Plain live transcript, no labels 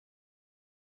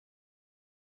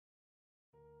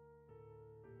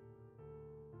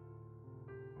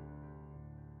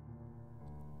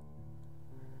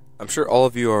I'm sure all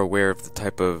of you are aware of the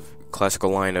type of classical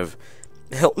line of,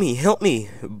 help me,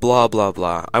 blah blah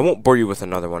blah. I won't bore you with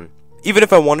another one. Even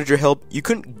if I wanted your help, you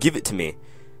couldn't give it to me,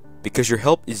 because your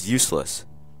help is useless.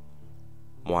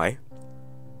 Why?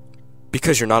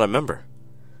 Because you're not a member.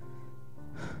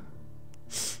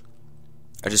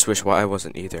 I just wish I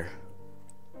wasn't either.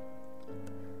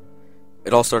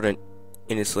 It all started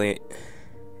innocently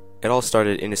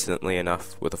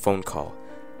enough with a phone call.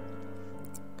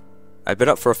 I'd been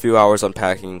up for a few hours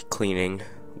unpacking, cleaning,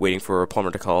 waiting for a plumber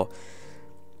to call.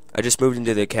 I just moved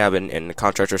into the cabin and the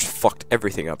contractors fucked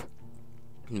everything up.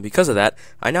 And because of that,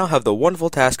 I now have the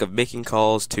wonderful task of making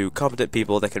calls to competent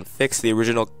people that can fix the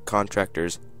original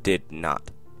contractors did not.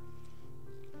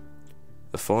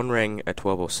 The phone rang at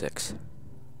 12:06.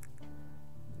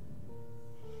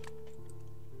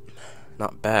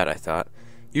 Not bad, I thought.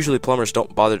 Usually plumbers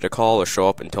don't bother to call or show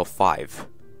up until 5.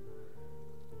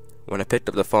 When I picked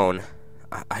up the phone,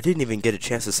 I didn't even get a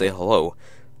chance to say hello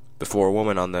before a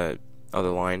woman on the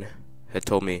other line had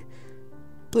told me,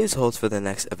 "Please hold for the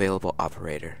next available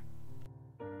operator."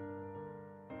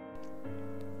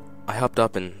 I hopped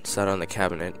up and sat on the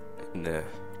cabinet in the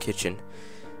kitchen.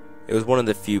 It was one of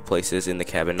the few places in the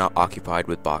cabin not occupied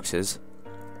with boxes.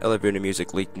 Elevator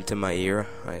music leaked into my ear.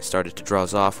 I started to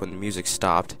drowse off when the music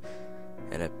stopped,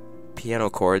 and a piano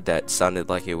chord that sounded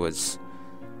like it was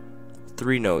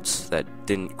 3 notes that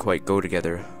didn't quite go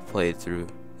together played through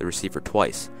the receiver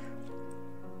twice.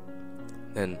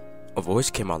 Then a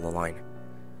voice came on the line.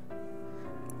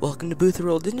 "Welcome to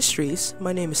Boothworld Industries.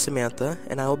 My name is Samantha,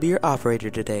 and I will be your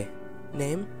operator today.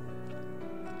 Name?"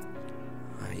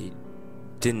 I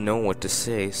didn't know what to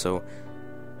say, so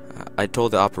I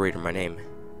told the operator my name.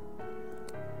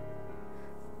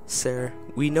 "Sir,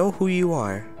 we know who you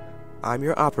are. I'm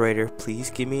your operator.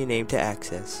 Please give me a name to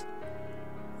access."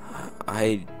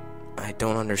 I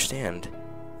don't understand,"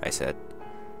 I said.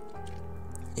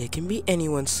 "It can be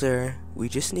anyone, sir. We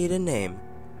just need a name."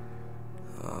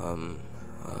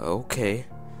 Okay,"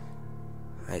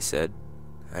 I said.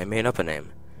 I made up a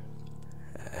name.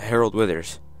 Harold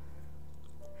Withers.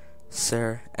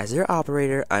 "Sir, as your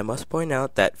operator, I must point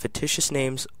out that fictitious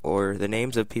names or the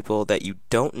names of people that you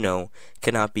don't know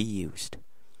cannot be used."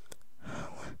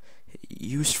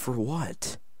 "Used for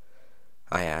what?"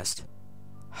 I asked.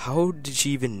 How did she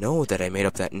even know that I made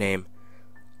up that name?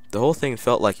 The whole thing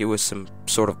felt like it was some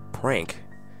sort of prank.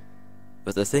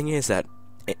 But the thing is that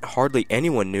hardly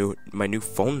anyone knew my new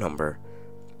phone number.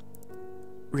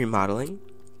 "Remodeling?"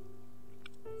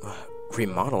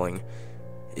 Remodeling?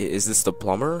 Is this the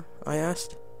plumber? I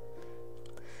asked.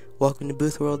 "Welcome to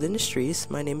Boothworld Industries.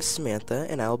 My name is Samantha,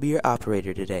 and I will be your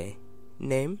operator today.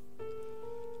 Name?"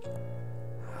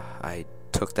 I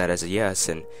took that as a yes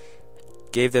and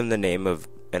gave them the name of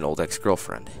an old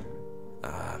ex-girlfriend.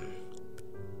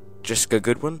 Jessica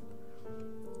Goodwin?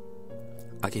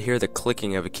 I could hear the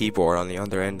clicking of a keyboard on the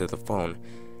other end of the phone.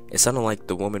 It sounded like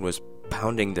the woman was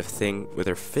pounding the thing with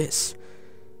her fists.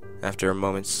 After a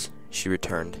moment, she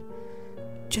returned.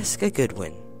 "Jessica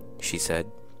Goodwin," she said.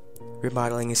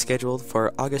 "Remodeling is scheduled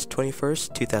for August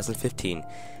 21st, 2015.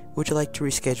 Would you like to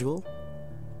reschedule?"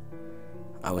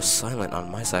 I was silent on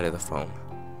my side of the phone.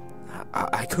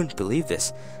 I couldn't believe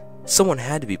this. Someone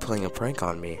had to be playing a prank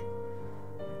on me.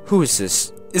 "Who is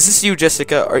this? Is this you,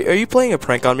 Jessica? Are you playing a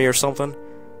prank on me or something?"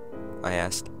 I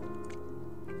asked.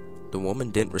 The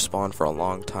woman didn't respond for a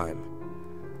long time.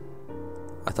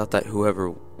 I thought that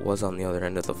whoever was on the other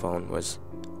end of the phone was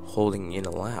holding in a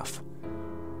laugh.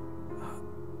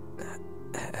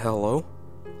 "Hello?"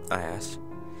 I asked.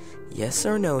 "Yes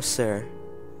or no, sir?"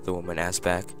 the woman asked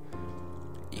back.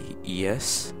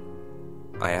 Yes?"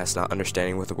 I asked, not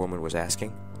understanding what the woman was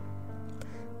asking.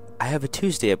 "I have a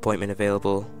Tuesday appointment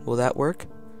available. Will that work?"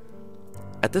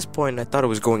 At this point, I thought I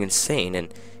was going insane,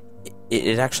 and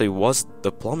it actually was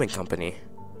the plumbing company.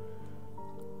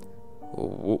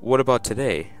 What about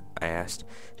today?" I asked.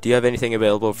 "Do you have anything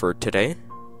available for today?"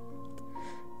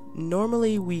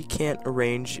 "Normally, we can't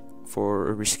arrange for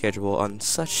a reschedule on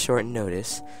such short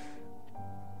notice,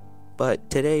 but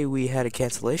today we had a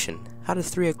cancellation. How does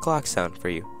 3 o'clock sound for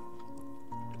you?"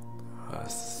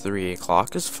 3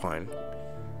 o'clock is fine."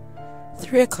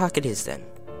 3 o'clock it is then.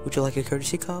 Would you like a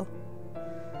courtesy call?"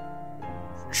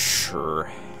 "Sure."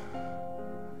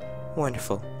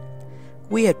 "Wonderful.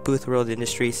 We at Boothworld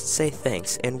Industries say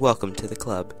thanks and welcome to the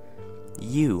club.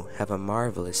 You have a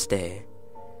marvelous day."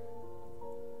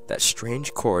 That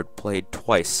strange chord played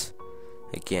twice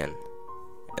again,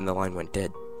 and the line went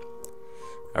dead.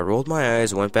 I rolled my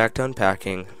eyes and went back to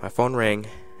unpacking. My phone rang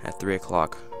at 3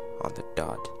 o'clock on the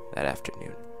dot that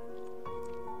afternoon.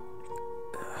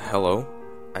 "Hello?"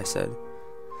 I said.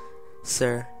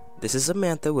 "Sir, This is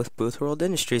Samantha with Boothworld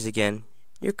Industries again.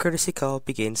 Your courtesy call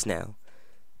begins now.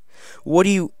 What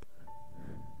do you...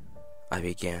 I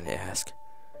began to ask,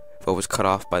 but was cut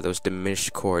off by those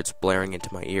diminished chords blaring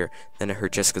into my ear. Then I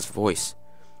heard Jessica's voice.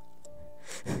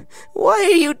 Why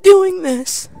are you doing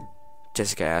this?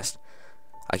 Jessica asked.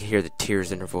 I could hear the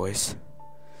tears in her voice.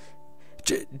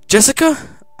 Jessica?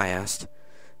 I asked.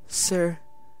 Sir,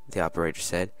 the operator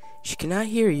said, she cannot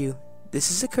hear you.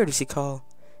 This is a courtesy call.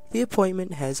 The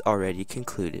appointment has already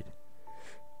concluded.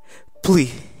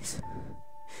 Please,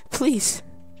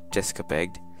 Jessica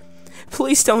begged.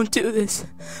 Please don't do this.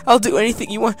 I'll do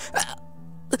anything you want.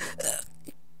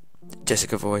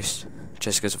 Jessica's voice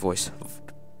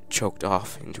choked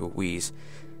off into a wheeze,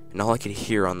 and all I could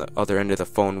hear on the other end of the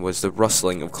phone was the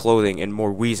rustling of clothing and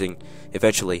more wheezing.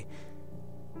 Eventually,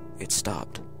 it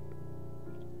stopped,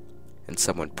 and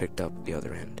someone picked up the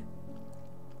other end.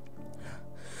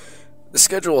 The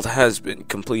schedule has been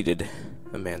completed,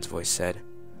 a man's voice said.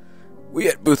 We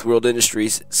at Boothworld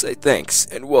Industries say thanks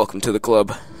and welcome to the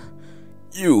club.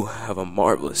 You have a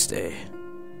marvelous day.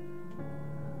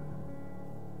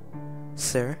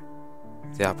 Sir,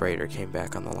 the operator came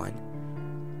back on the line.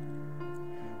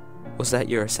 Was that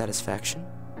your satisfaction?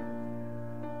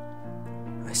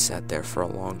 I sat there for a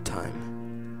long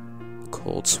time,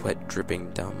 cold sweat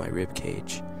dripping down my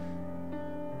ribcage.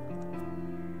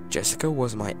 Jessica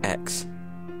was my ex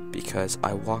because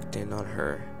I walked in on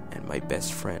her and my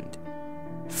best friend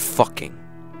fucking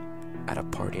at a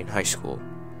party in high school.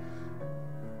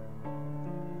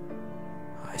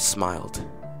 I smiled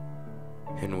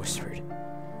and whispered,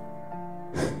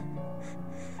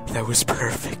 that was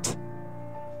perfect.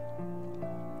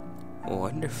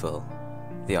 Wonderful,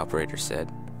 the operator said.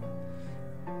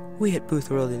 We at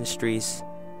Boothworld Industries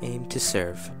aim to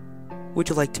serve. Would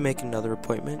you like to make another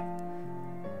appointment?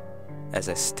 As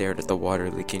I stared at the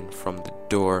water leaking from the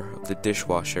door of the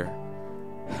dishwasher,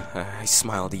 I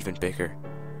smiled even bigger.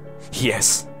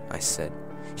 Yes, I said.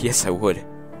 Yes, I would.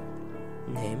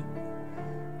 Name?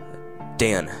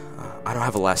 Dan. I don't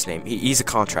have a last name. He's a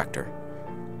contractor.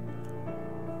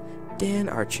 Dan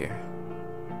Archer.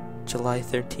 July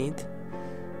 13th,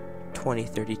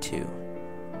 2032.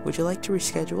 Would you like to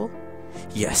reschedule?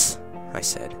 Yes, I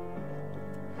said.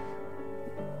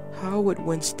 How would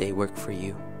Wednesday work for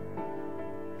you?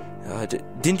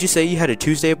 Didn't you say you had a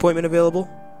Tuesday appointment available?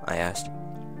 I asked.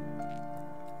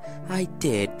 I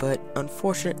did, but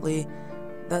unfortunately,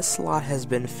 that slot has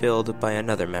been filled by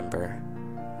another member.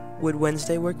 Would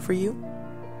Wednesday work for you?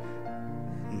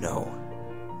 No,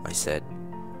 I said.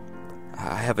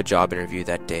 I have a job interview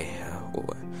that day.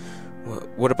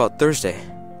 What about Thursday?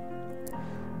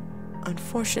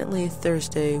 Unfortunately,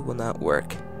 Thursday will not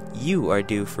work. You are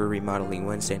due for remodeling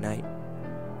Wednesday night.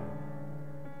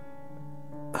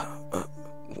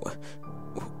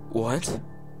 What?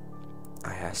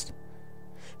 I asked.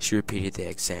 She repeated the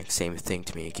exact same thing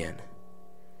to me again.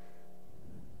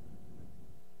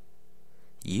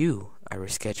 You are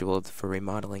rescheduled for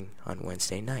remodeling on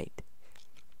Wednesday night.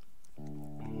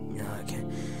 Can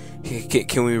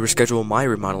we reschedule my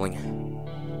remodeling?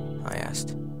 I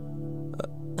asked.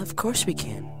 Of course we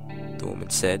can, the woman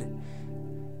said.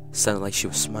 It sounded like she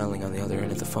was smiling on the other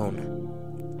end of the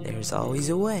phone. There's always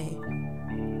a way.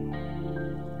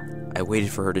 I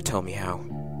waited for her to tell me how,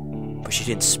 but she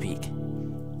didn't speak.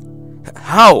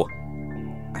 How?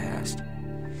 I asked.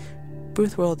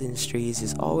 Boothworld Industries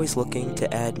is always looking to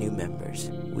add new members.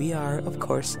 We are, of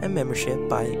course, a membership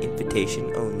by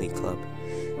invitation only club.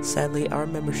 Sadly, our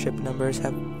membership numbers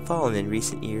have fallen in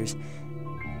recent years.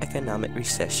 Economic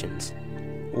recessions,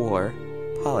 war,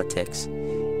 politics.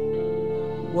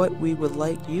 What we would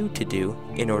like you to do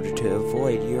in order to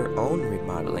avoid your own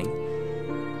remodeling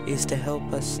is to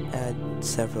help us add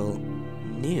several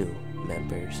new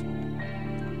members.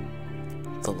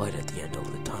 The light at the end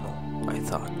of the tunnel, I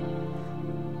thought.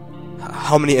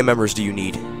 How many members do you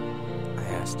need? I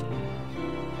asked.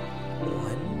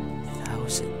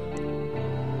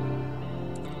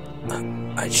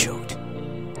 1,000. I choked.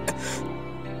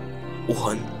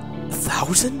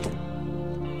 1,000?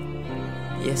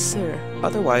 Yes, sir.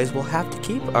 Otherwise, we'll have to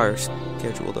keep our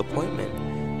scheduled appointment.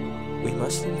 We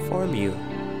must inform you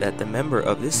that the member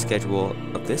of this schedule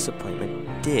of this appointment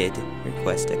did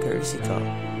request a courtesy call.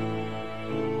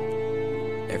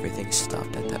 Everything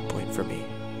stopped at that point for me.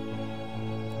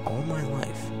 All my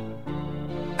life,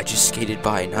 I just skated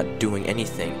by, not doing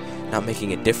anything, not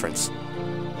making a difference.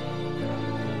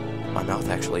 My mouth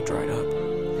actually dried up.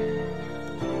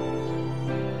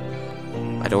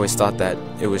 I'd always thought that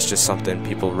it was just something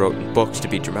people wrote in books to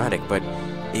be dramatic, but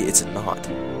it's not.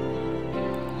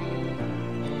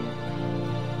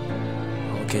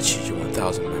 I'll get you to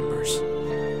 1,000 members.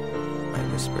 I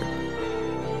whispered.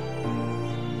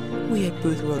 We at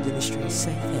Boothworld Industries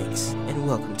say thanks and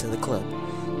welcome to the club.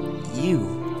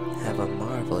 You have a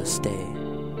marvelous day.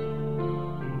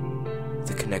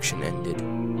 The connection ended.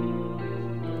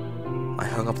 I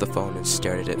hung up the phone and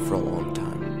stared at it for a long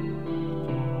time.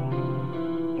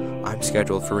 I'm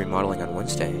scheduled for remodeling on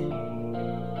Wednesday,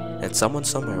 and someone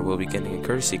somewhere will be getting a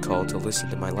courtesy call to listen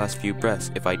to my last few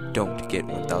breaths if I don't get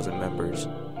 1,000 members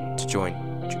to join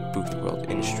Boothworld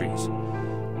Industries.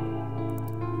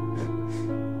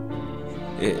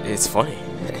 It's funny.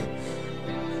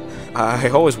 I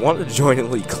always wanted to join an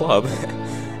elite club.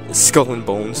 Skull and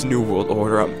Bones, New World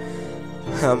Order.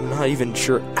 I'm not even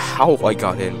sure how I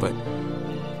got in, but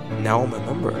now I'm a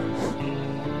member.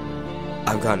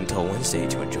 I've got until Wednesday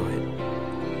to enjoy it.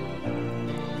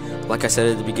 Like I said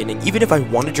at the beginning, even if I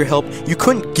wanted your help, you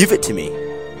couldn't give it to me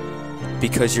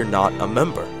because you're not a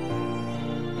member.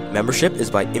 Membership is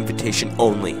by invitation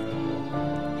only.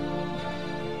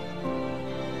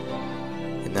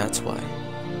 And that's why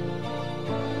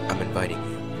I'm inviting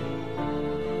you.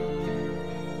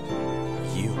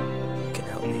 You can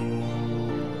help me.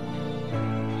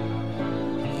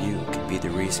 You can be the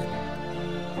reason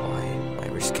why my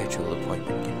rescheduled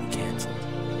appointment can be cancelled.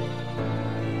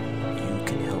 You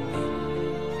can help me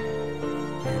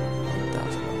and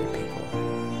 1,000 other people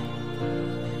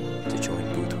to join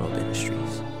Boothworld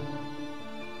Industries.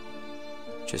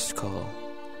 Just call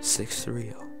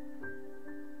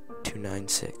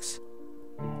 630-296-7536.